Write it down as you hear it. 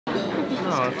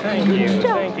Oh, thank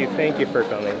you. Thank you for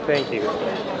coming. Thank you.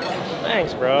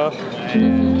 Thanks, bro.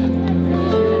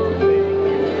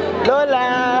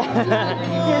 Lola!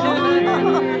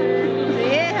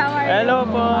 Hey, how are you? Hello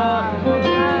po!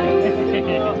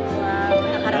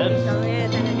 Nakarating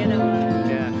kami, talaga naman.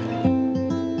 Yeah.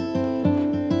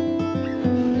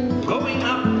 Going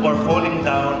up or falling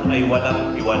down ay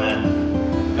walang iwanan.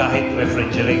 Kahit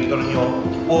refrigerator nyo,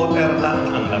 water lang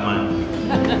ang laman.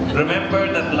 Remember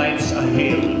that life's a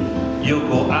hill. You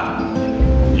go up,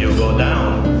 you go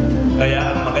down. Kaya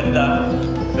ang maganda,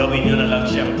 gawin nyo na lang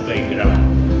siyang playground.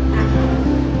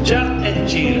 Jack and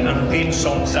Jill ang theme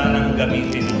song sanang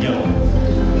gamitin ninyo.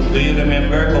 Do you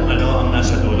remember kung ano ang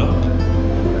nasa dulo?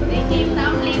 They came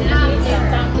tumbling after.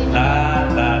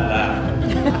 La la la.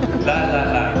 La la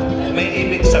la. May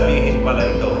ibig sabihin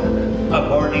pala ito.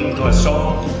 According to a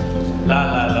song, la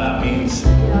la la means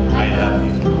I love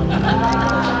you.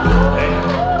 Okay?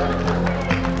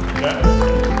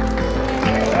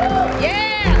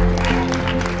 Yeah!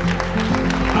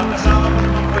 Ang kasama ko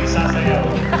naman po isasayaw.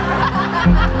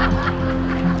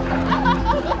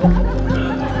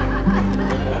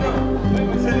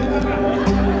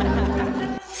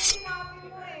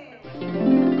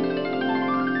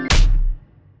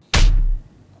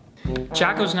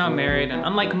 Jako's now married, and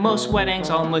unlike most weddings,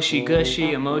 all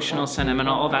mushy-gushy, emotional,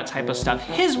 sentimental, all that type of stuff,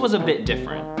 his was a bit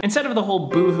different. Instead of the whole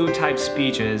boohoo type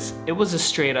speeches, it was a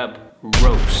straight up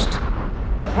roast.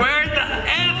 Where the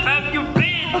F have you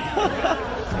been?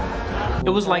 It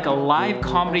was like a live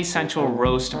Comedy Central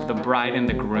roast of the bride and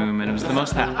the groom, and it was the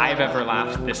most that I've ever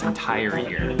laughed this entire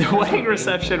year. The wedding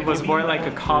reception was more like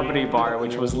a comedy bar,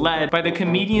 which was led by the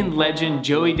comedian legend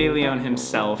Joey De Leon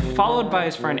himself, followed by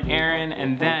his friend Aaron,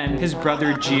 and then his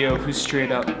brother Gio, who straight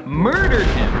up murdered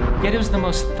him. Yet it was the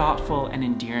most thoughtful and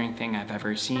endearing thing I've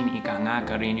ever seen. Ika nga,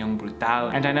 karinyong brutal,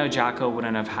 and I know Jako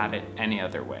wouldn't have had it any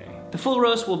other way. The full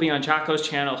roast will be on Jako's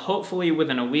channel, hopefully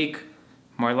within a week,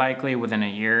 more likely within a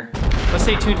year. But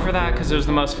stay tuned for that, because it was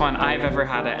the most fun I've ever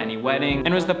had at any wedding, and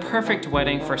it was the perfect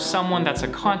wedding for someone that's a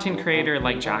content creator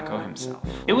like Jako himself.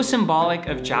 It was symbolic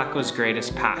of Jako's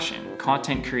greatest passion,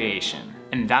 content creation.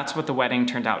 And that's what the wedding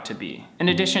turned out to be. In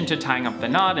addition to tying up the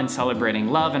knot and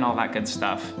celebrating love and all that good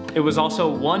stuff, it was also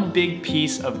one big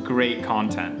piece of great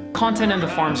content. Content in the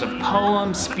forms of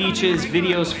poems, speeches,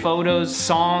 videos, photos,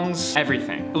 songs,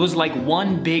 everything. It was like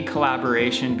one big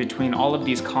collaboration between all of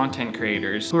these content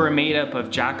creators who are made up of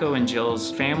Jako and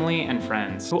Jill's family and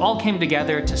friends, who all came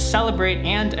together to celebrate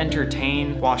and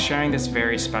entertain while sharing this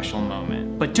very special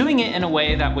moment. But doing it in a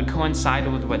way that would coincide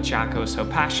with what Jako is so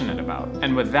passionate about.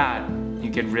 And with that, you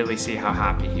could really see how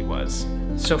happy he was.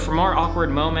 So for more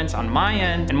awkward moments on my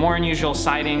end, and more unusual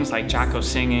sightings like Jako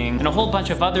singing, and a whole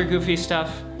bunch of other goofy stuff,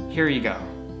 here you go.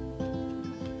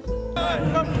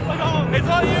 It's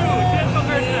all you!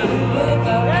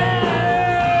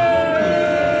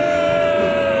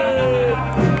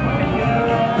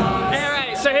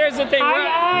 Alright, so here's the thing.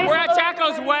 We're at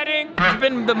Jako's wedding. It's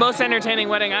been the most entertaining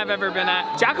wedding I've ever been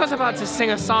at. Jako's about to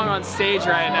sing a song on stage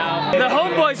right now. The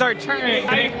homeboys are turning.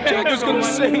 Jako's gonna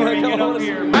sing right now.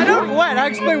 I don't what? I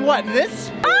explain what? This?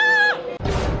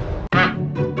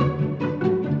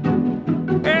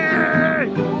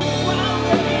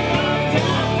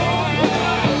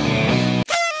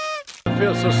 I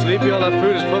feel so sleepy, all that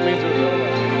food has put me into a coma.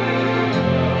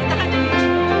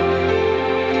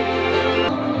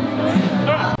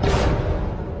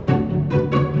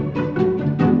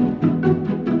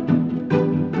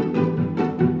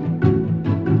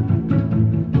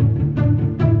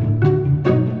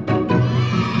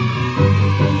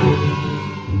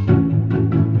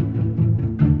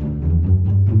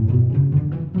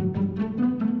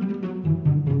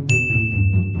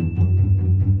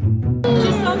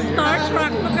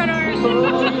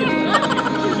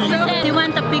 They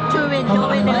want a picture with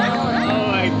Joey. Oh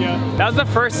my god. That was the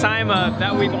first time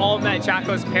that we've all met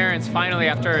Jako's parents finally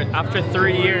after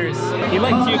 3 years. He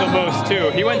liked you the most too.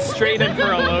 He went straight in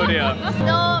for a Lodia.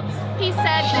 No, he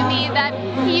said to me that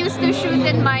he used to shoot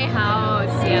in my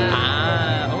house. Yeah.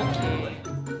 Ah, okay.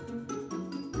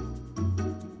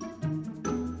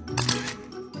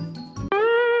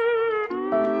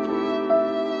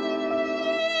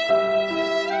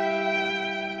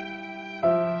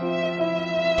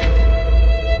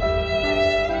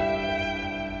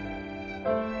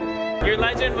 Your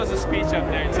legend was a speech up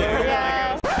there too.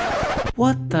 Yeah.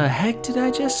 What the heck did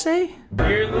I just say?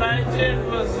 Your legend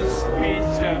was a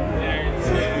speech up there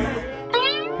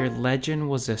too. Your legend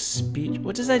was a speech?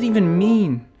 What does that even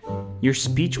mean? Your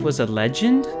speech was a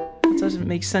legend? That doesn't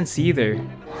make sense either.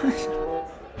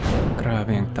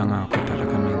 Grabe ang tanga ko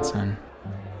talaga minsan.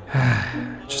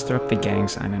 Just throw up the gang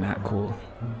sign and act cool.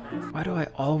 Why do I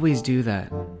always do that?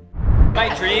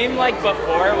 My dream, like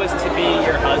before, was to be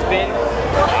your husband.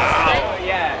 Wow.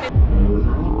 Yeah.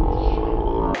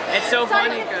 It's so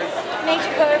funny because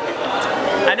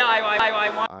I know I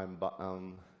want.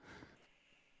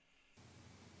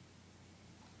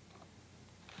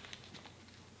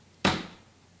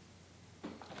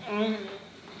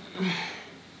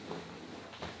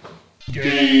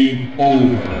 Game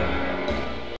over.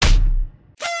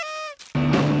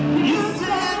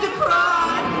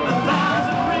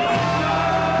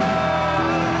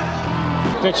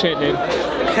 Good shit, dude.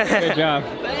 Good job.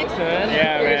 Thanks, man.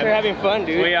 Yeah, man. Thanks for having fun,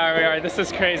 dude. We are. This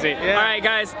is crazy. Yeah. All right,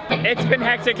 guys. It's been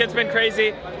hectic. It's been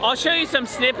crazy. I'll show you some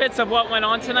snippets of what went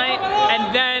on tonight,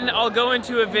 and then I'll go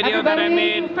into a video that I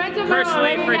made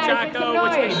personally for Jako,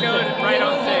 which we showed right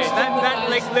on stage. That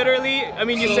like literally, I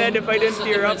mean, you said if I didn't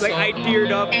tear up, like I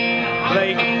teared up.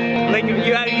 Like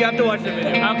you have to watch the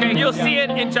video. Okay, you'll see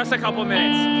it in just a couple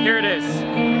minutes. Here it is.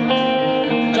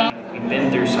 We've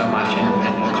been through so much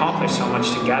and accomplished so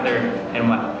much together in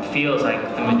what feels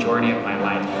like the majority of my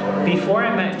life. Before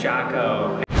I met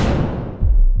Jako,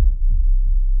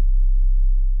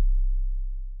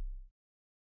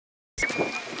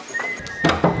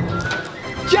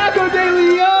 Jako De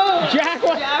Leon!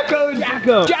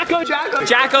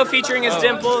 Jako featuring his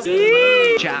dimples.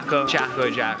 Jako. De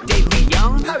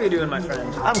Leon. How you doing, my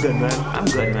friend? I'm good, man. I'm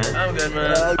good,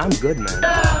 man.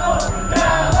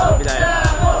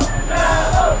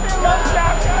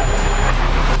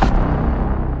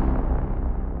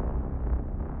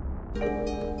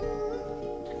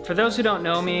 For those who don't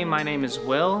know me, my name is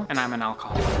Will, and I'm an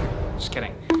alcoholic. Just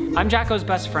kidding. I'm Jako's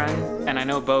best friend, and I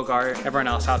know Bogart, everyone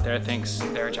else out there thinks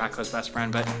they're Jako's best friend,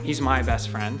 but he's my best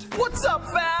friend. What's up,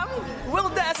 fam? Will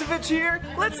Dasovich here.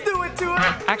 Let's do it to it.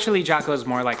 Actually, Jako's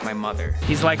more like my mother.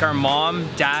 He's like our mom,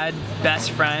 dad,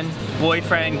 best friend,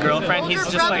 boyfriend, girlfriend. He's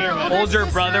just like older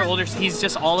brother, he's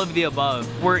just all of the above.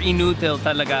 We're inutil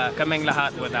talaga, kaming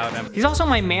lahat without him. He's also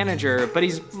my manager, but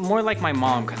he's more like my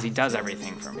mom because he does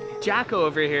everything for me. Jako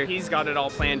over here, he's got it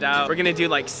all planned out. We're gonna do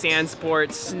like sand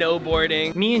sports,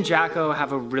 snowboarding. Me and Jako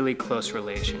have a really close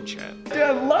relationship. Dude,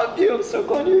 I love you. I'm so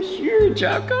glad you're here,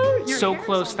 Jako. So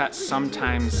close that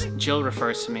sometimes Jill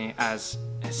refers to me as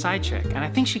a side chick, and I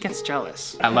think she gets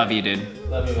jealous. I love you, dude.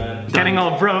 Love you, man. Getting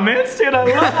all bromance, dude. I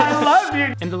love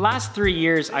you. In the last 3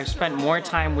 years, I've spent more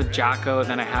time with Jako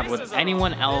than I have with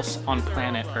anyone else on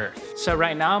planet Earth. So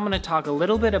right now, I'm gonna talk a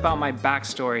little bit about my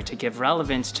backstory to give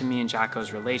relevance to me and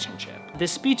Jako's relationship.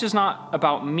 This speech is not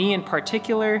about me in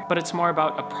particular, but it's more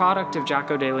about a product of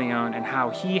Jako De Leon and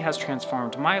how he has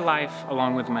transformed my life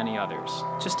along with many others.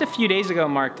 Just a few days ago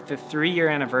marked the 3-year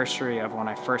anniversary of when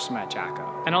I first met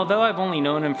Jako. And although I've only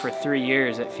known him for 3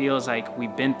 years, it feels like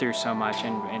we've been through so much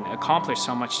and accomplished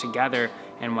so much together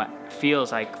in what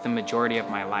feels like the majority of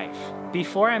my life.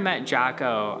 Before I met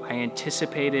Jako, I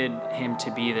anticipated him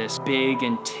to be this big,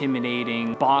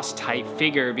 intimidating, boss-type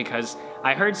figure because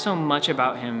I heard so much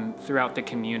about him throughout the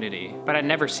community, but I'd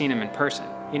never seen him in person.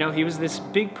 You know, he was this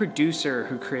big producer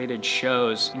who created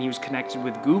shows, and he was connected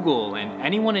with Google and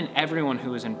anyone and everyone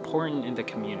who was important in the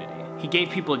community. He gave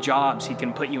people jobs, he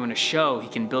can put you in a show, he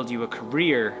can build you a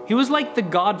career. He was like the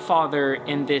godfather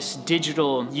in this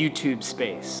digital YouTube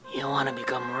space. You wanna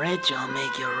become rich, I'll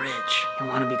make you rich. You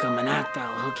wanna become an actor,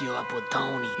 I'll hook you up with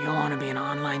Tony. You wanna be an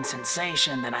online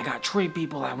sensation, then I got 3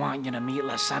 people I want you to meet.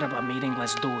 Let's set up a meeting,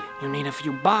 let's do it. You need a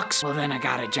few bucks? Well then I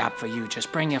got a job for you.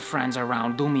 Just bring your friends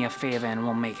around, do me a favor, and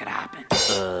we'll make it happen.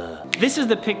 This is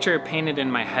the picture painted in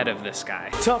my head of this guy.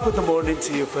 Top of the morning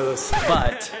to you, fellas.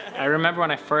 But I remember when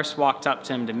I first walked up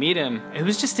to him to meet him, it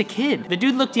was just a kid. The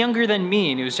dude looked younger than me,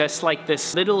 and he was just like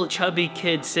this little chubby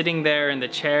kid sitting there in the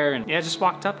chair, and yeah, I just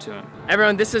walked up to him.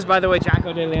 Everyone, this is, by the way,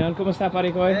 Jako De Leon. ¿Cómo está,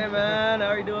 paricoy? Hey, man. How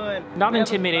are you doing? Not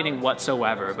intimidating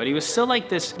whatsoever, but he was still like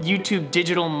this YouTube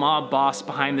digital mob boss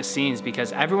behind the scenes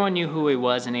because everyone knew who he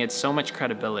was and he had so much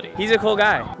credibility. He's a cool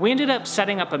guy. We ended up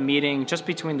setting up a meeting just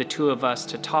between the two of us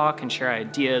to talk and share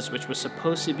ideas, which was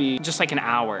supposed to be just like an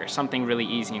hour, something really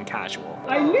easy and casual.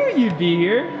 I knew you'd be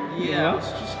here. Yeah, I was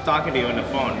just talking to you on the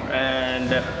phone,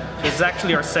 and it's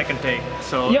actually our second take,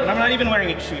 so I'm not even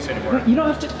wearing shoes anymore. You don't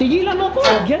have to. Tigilan mo po.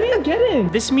 Get in.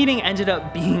 This meeting ended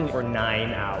up being For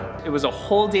 9 hours. It was a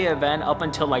whole day event up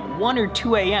until like 1 or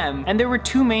 2 a.m. And there were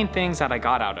 2 main things that I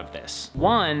got out of this.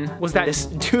 One was that this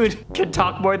dude can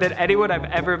talk more than anyone I've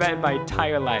ever met in my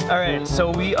entire life. All right,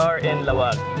 so we are in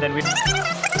Lawag. Then we'll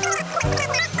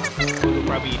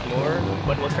probably eat more,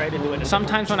 but we'll try to do it.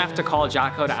 Sometimes when I have to call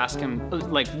Jako to ask him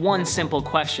like one simple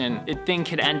question, the thing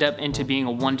could end up into being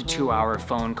a 1 to 2 hour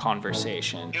phone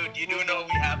conversation. Dude, you do know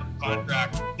we have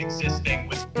contract existing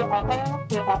with...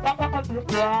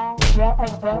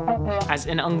 As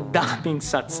in, ang daming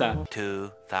satsa.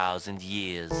 2,000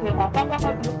 years.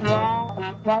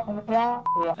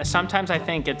 Sometimes I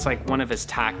think it's like one of his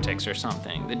tactics or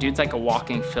something. The dude's like a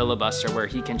walking filibuster where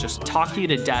he can just talk you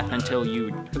to death until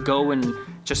you go and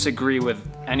just agree with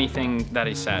anything that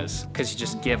he says, because you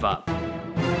just give up.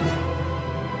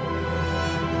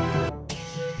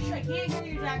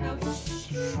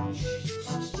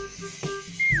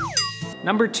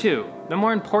 Number 2, the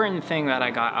more important thing that I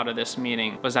got out of this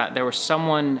meeting was that there was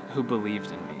someone who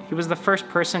believed in me. He was the first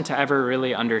person to ever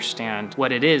really understand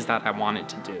what it is that I wanted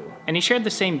to do. And he shared the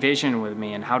same vision with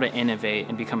me and how to innovate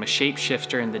and become a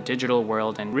shapeshifter in the digital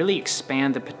world and really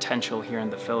expand the potential here in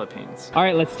the Philippines. All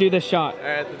right, let's do this shot. All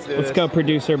right, let's do Let's go,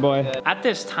 producer boy. At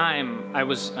this time, I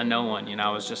was a no one, you know,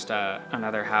 I was just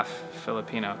another half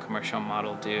Filipino commercial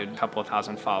model dude, a couple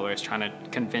thousand followers, trying to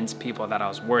convince people that I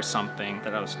was worth something,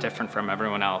 that I was different from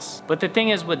everyone else. But the thing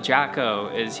is with Jako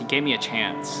is he gave me a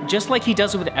chance. Just like he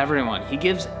does with everyone, he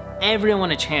gives everyone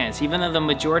a chance, even though the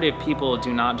majority of people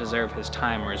do not deserve his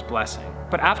time or his blessing.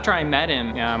 But after I met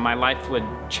him, my life would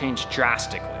change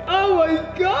drastically. Oh my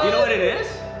God! You know what it is?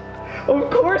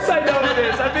 Of course I know what it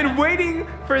is. I've been waiting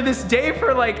for this day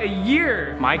for like a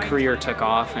year. My career took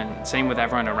off, and same with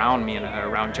everyone around me and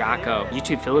around Jako.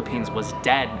 YouTube Philippines was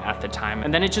dead at the time,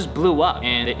 and then it just blew up,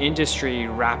 and the industry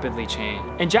rapidly changed.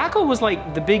 And Jako was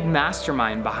like the big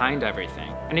mastermind behind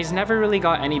everything. And he's never really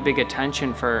got any big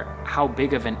attention for how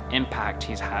big of an impact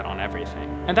he's had on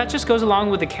everything. And that just goes along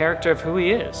with the character of who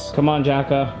he is. Come on,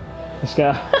 Jako. Let's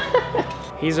go.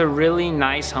 He's a really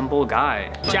nice, humble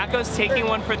guy. Jako's taking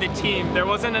one for the team. There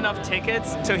wasn't enough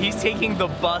tickets, so he's taking the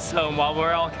bus home while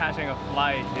we're all catching a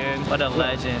flight, dude. What a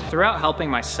legend. Throughout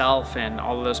helping myself and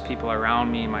all of those people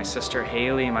around me, my sister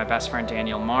Haley, my best friend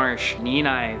Daniel Marsh, Nina,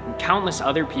 and countless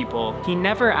other people, he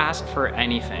never asked for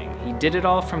anything. He did it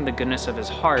all from the goodness of his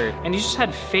heart, and he just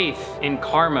had faith in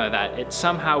karma that it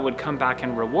somehow would come back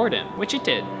and reward him, which it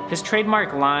did. His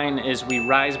trademark line is, "We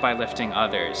rise by lifting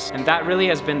others," and that really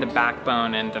has been the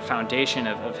backbone and the foundation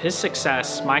of his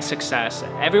success, my success,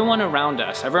 everyone around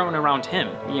us, everyone around him.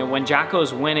 You know, when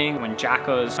Jako's winning, when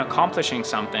Jako's accomplishing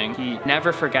something, he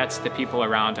never forgets the people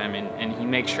around him, and he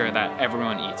makes sure that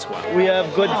everyone eats well. We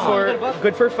have good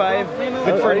for 5,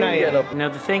 good for 9. You know,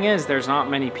 the thing is, there's not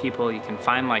many people you can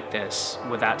find like this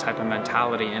with that type of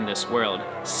mentality in this world,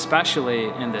 especially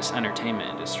in this entertainment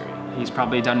industry. He's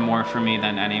probably done more for me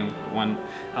than anyone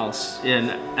else in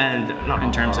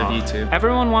terms of YouTube.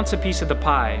 Everyone wants a piece of the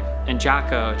pie, and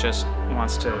Jako just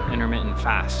wants to intermittent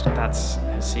fast. That's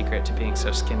his secret to being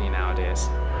so skinny nowadays,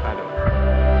 by the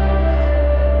way.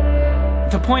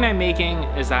 The point I'm making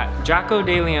is that Jako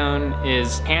De Leon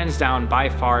is hands down by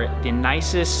far the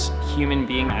nicest human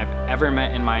being I've ever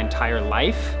met in my entire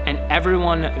life, and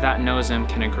everyone that knows him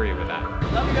can agree with that.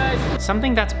 Love you guys.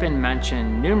 Something that's been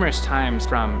mentioned numerous times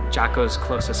from Jako's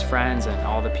closest friends and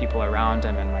all the people around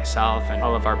him and myself and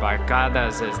all of our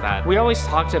barcadas is that we always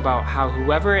talked about how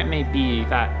whoever it may be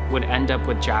that would end up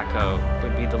with Jako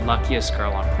would be the luckiest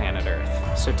girl on planet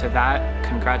Earth. So to that,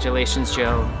 congratulations,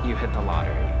 Jill, you hit the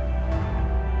lottery.